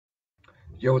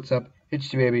Yo, what's up? It's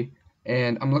Gbaby,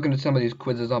 and I'm looking at some of these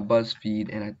quizzes on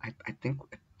BuzzFeed, and I think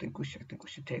we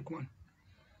should take one.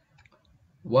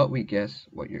 What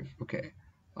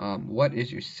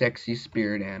is your sexy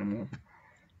spirit animal?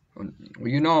 Well,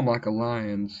 you know I'm like a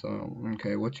lion, so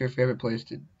okay. What's your favorite place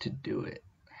to do it?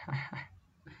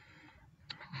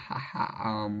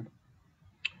 um,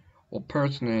 well,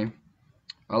 personally,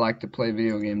 I like to play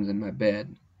video games in my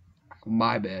bed,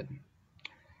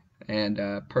 and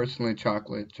personally,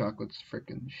 chocolate's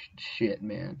freaking shit,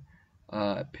 man.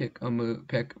 Pick a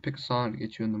song to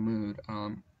get you in the mood.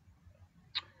 Um,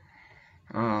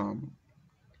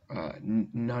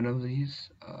 None of these.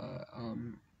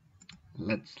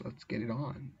 Let's get it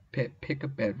on. Pick a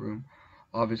bedroom.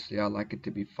 Obviously, I like it to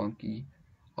be funky.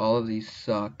 All of these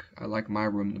suck. I like my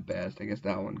room the best. I guess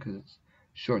that one because it's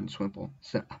short and simple.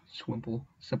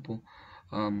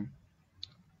 Um,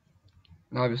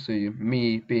 Obviously,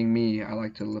 me being me, I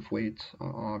like to lift weights.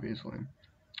 Obviously,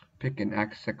 pick an an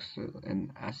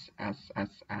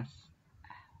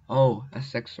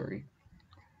accessory.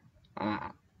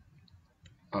 Ah,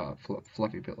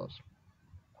 fluffy pillows.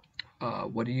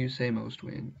 What do you say most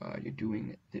when you're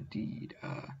doing the deed?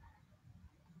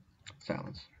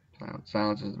 Silence.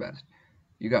 Silence is the best.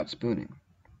 You got spooning.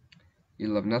 You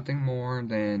love nothing more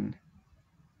than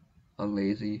a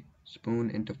lazy spoon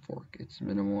into fork. It's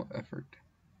minimal effort.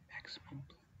 Maximum.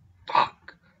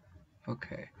 Fuck!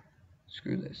 Okay.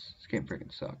 Screw this. This game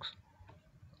freaking sucks.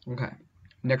 Okay.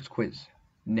 Next quiz.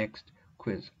 Next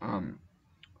quiz.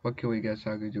 What can we guess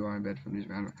how good you are in bed from these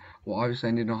random? Well, obviously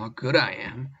I need to know how good I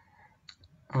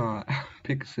am.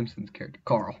 Pick a Simpsons character.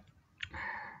 Carl.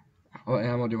 What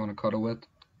animal do you want to cuddle with?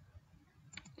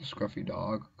 The scruffy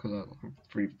dog, because I'm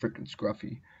pretty freaking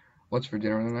scruffy. What's for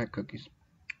dinner tonight? Cookies.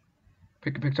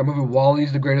 Pick a Pixar movie.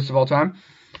 WALL-E's the greatest of all time.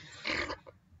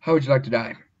 How would you like to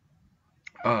die?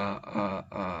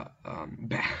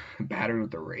 Battered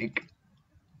with a rake.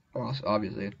 Well,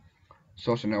 obviously.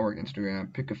 Social network,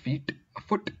 Instagram. Pick a feet. A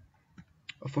foot.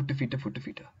 A foot to feet.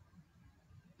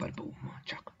 Bada boom.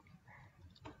 Chocolate.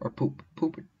 Or poop.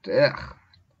 Poop. Ugh.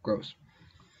 Gross.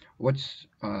 What's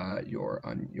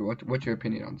what's your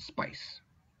opinion on spice?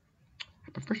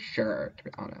 I prefer sure, to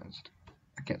be honest.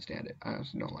 I can't stand it. I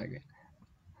also don't like it.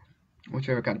 What's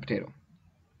your favorite kind of potato?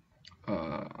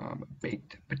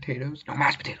 Baked potatoes? No,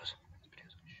 mashed potatoes.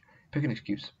 Pick an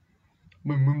excuse.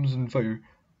 My room's on fire.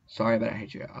 Sorry, but I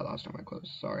hate you. I lost all my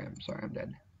clothes. Sorry, I'm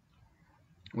dead.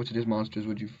 Which of these monsters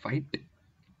would you fight?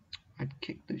 I'd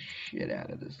kick the shit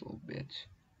out of this little bitch.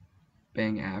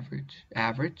 Bang average.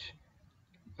 Average?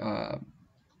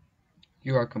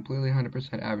 You are completely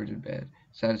 100% average in bed.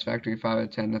 Satisfactory 5 out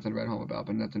of 10, nothing to write home about,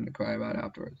 but nothing to cry about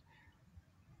afterwards.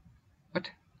 What?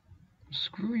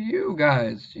 Screw you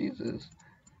guys. Jesus.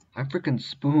 I freaking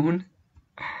spoon.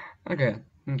 Okay.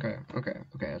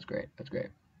 That's great.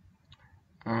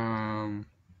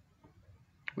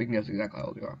 We can guess exactly how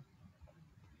old you are.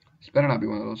 This better not be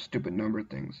one of those stupid number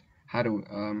things. So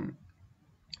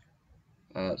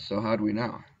how do we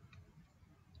know?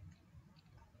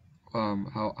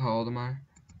 How old am I?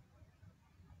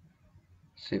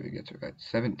 Let's see if it gets it right.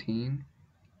 17?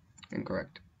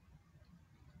 Incorrect.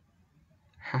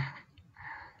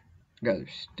 You guys are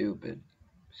stupid.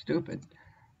 Stupid.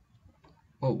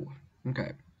 Oh,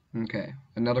 okay.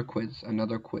 Another quiz.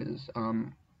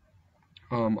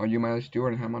 Are you Miley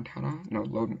Stewart in Hannah Montana? No,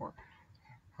 load more.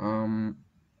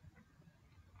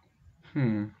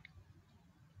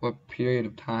 What period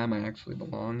of time I actually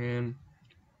belong in?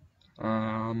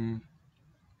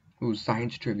 Ooh,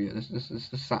 science trivia. This is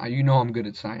the you know I'm good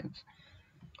at science.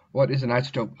 What is an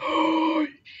isotope? Oh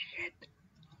shit.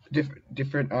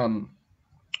 Different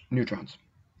neutrons.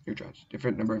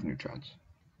 Different number of neutrons.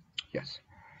 Yes.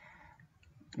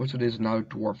 What's it is not a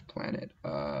dwarf planet?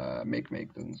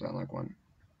 Make doesn't sound like one.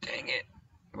 Dang it.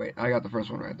 Wait, I got the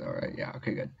first one right though, right? Yeah,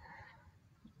 okay, good.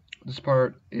 This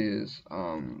part is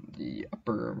the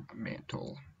upper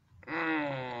mantle.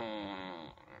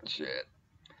 Shit.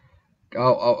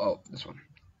 Oh, this one.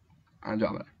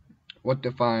 Andromeda. What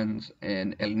defines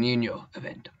an El Nino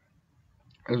event?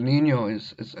 El Nino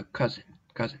is a cousin.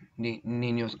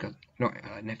 Nino's a cousin. No,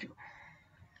 nephew.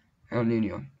 El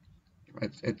Nino.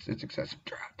 It's excessive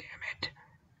drought. Damn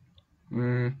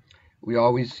it. We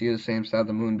always see the same side of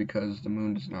the moon because the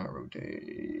moon does not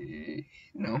rotate.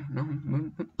 No,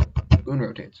 moon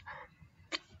rotates.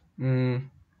 That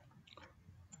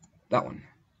one.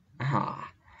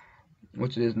 Aha.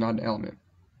 Which is not an element.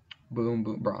 Boom,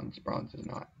 bronze. Bronze is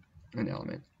not an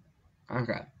element.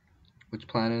 Okay. Which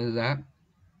planet is that?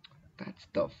 That's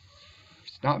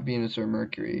it's not Venus or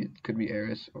Mercury. It could be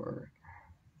Eris or...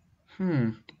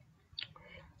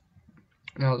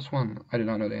 This Now this one, I did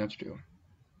not know the answer to.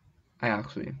 I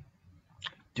actually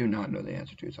do not know the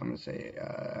answer to, so I'm going to say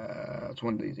it's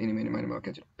one of these. Eeny, meeny, miny, moe,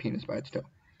 catch a penis by its toe.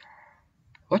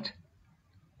 What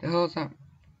the hell is that?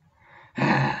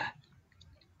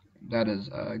 That is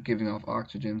giving off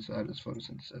oxygen, so that is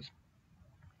photosynthesis.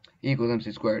 E equals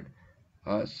mc squared.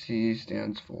 C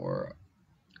stands for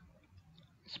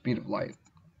speed of light.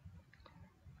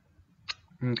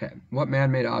 Okay, what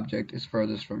man-made object is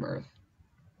furthest from Earth?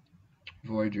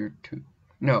 Voyager 2.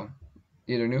 No,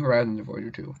 either New Horizons or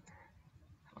Voyager 2.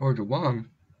 Voyager 1?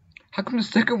 How come the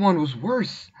second one was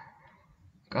worse?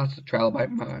 That's a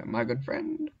trilobite, my good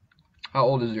friend. How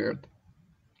old is the Earth?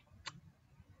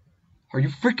 Are you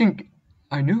freaking...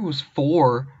 I knew it was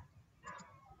 4.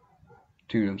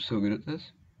 Dude, I'm so good at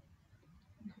this.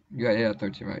 Yeah,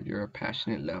 13 right. You're a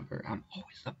passionate lover. I'm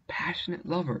always a passionate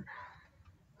lover.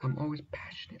 I'm always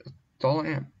passionate. That's all I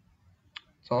am.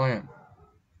 That's all I am.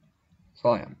 That's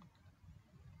all I am.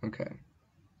 Okay.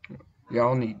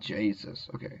 Y'all need Jesus.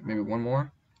 Okay, maybe one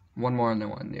more? One more and then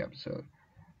we'll end the episode.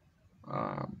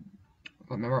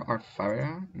 Remember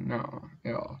Artharia? No.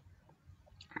 Yeah.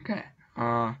 Okay.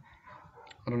 I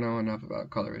don't know enough about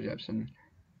color rejection.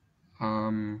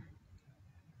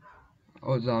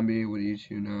 Oh, zombie would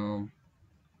eat you know.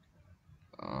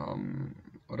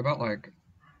 What about like,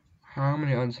 how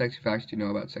many unsexy facts do you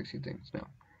know about sexy things? No.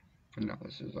 No,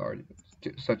 this is already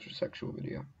such a sexual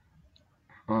video.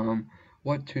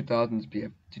 What 2000s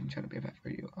BF didn't try to BFF for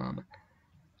you?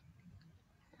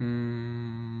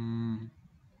 Can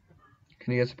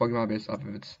you guess a Pokemon based off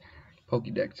of its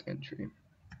Pokédex entry?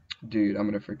 Dude, I'm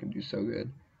gonna freaking do so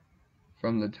good.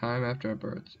 From the time after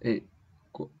birth.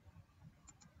 Cool.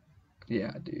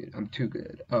 Yeah, dude, I'm too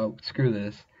good. Oh, screw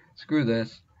this. Screw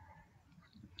this.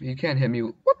 You can't hit me.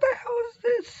 What the hell is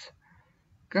this?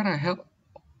 Gonna help.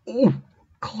 Oh,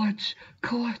 clutch.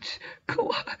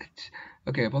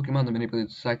 Okay, a Pokemon that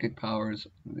manipulates psychic powers.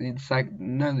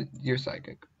 None. You're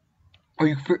psychic. Are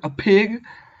you a pig?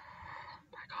 Oh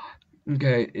my God.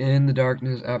 Okay, in the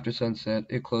darkness after sunset,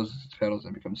 it closes its petals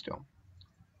and becomes still.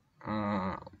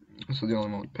 So the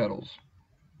only one with petals.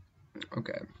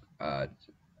 Okay.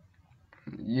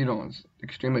 You know, it's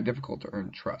extremely difficult to earn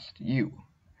trust. You.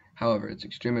 However, it's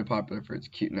extremely popular for its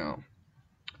cute. No.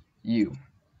 You.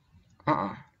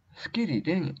 Skitty,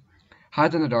 dang it.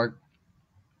 Hides in the dark.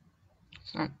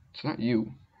 It's not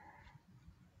you.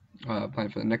 Applying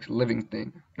for the next living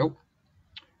thing. Nope.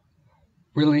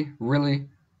 Really?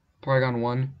 Porygon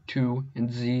 1, 2, and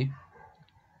Z.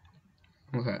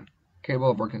 Okay.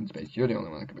 Capable of working in space. You're the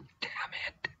only one that can be. Damn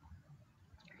it.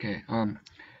 Okay,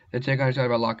 they take on each other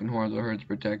by locking horns or herds to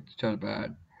protect each other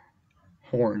bad.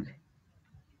 Horn.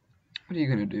 What are you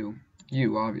gonna do?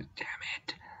 You, obvious. Damn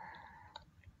it.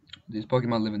 These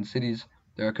Pokemon live in cities.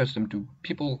 They're accustomed to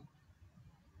people.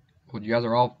 Well, you guys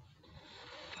are all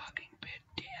fucking bit.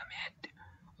 Damn it.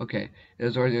 Okay, it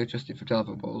is already electricity for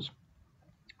telephone poles.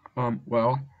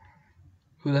 Well,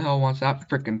 who the hell wants that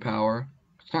frickin' power?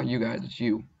 It's not you guys, it's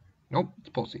you. Nope, it's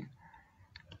Pulsey.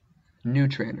 New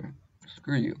trainer.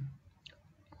 Screw you.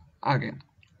 Okay,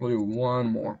 we'll do one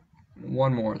more.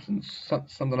 One more, since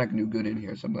something I can do good in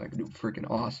here, something I can do freaking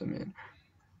awesome in.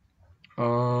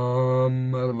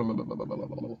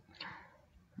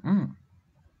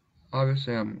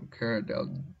 Obviously I'm Cara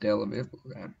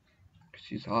Delevingne, because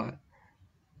she's hot.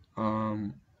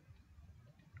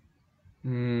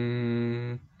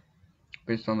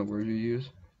 Based on the word you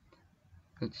use.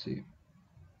 Let's see.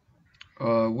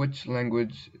 Which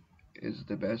language is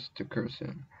the best to curse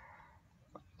in?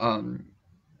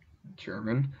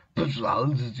 German.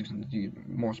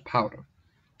 Morse powder.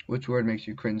 Which word makes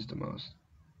you cringe the most?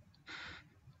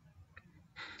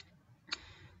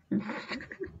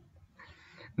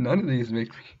 None of these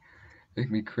make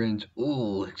me cringe.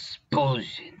 Ooh,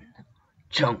 explosion.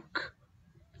 Junk.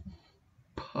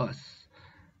 Pus.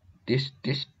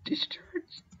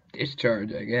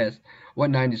 Discharge, I guess.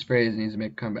 What 90s phrase needs to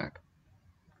make a comeback?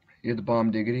 You're the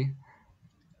bomb diggity?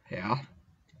 Yeah.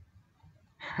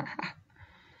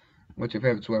 What's your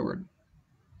favorite swear word?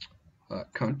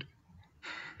 Cunt.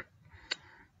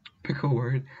 Pick a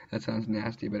word that sounds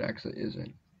nasty but actually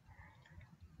isn't.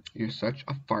 You're such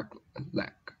a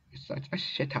fartlek. You're such a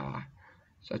shitter.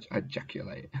 Such a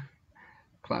ejaculate.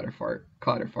 Clatter fart.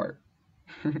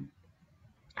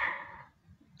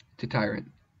 To tyrant.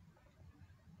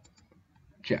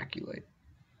 Ejaculate.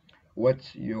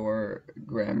 What's your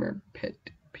grammar pet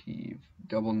peeve?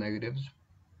 Double negatives.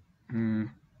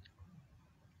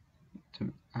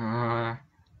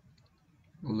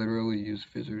 Literally use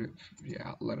figurative.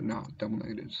 Yeah, let it know. Double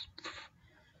negatives.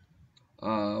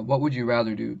 What would you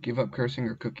rather do? Give up cursing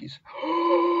or cookies?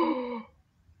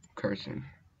 cursing.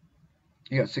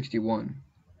 You got 61.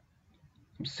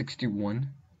 I'm 61.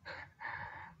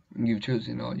 You've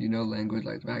chosen, you know language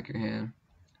like the back of your hand.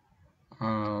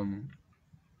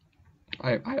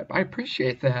 I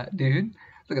appreciate that, dude.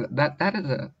 Look at that. That is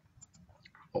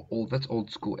that's old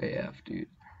school AF, dude.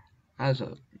 That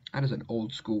is an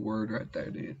old school word right there,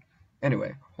 dude.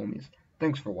 Anyway, homies,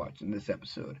 thanks for watching this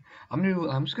episode. I'm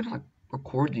just gonna like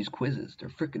record these quizzes. They're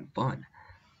freaking fun.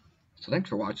 So thanks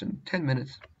for watching. 10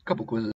 minutes, couple quizzes.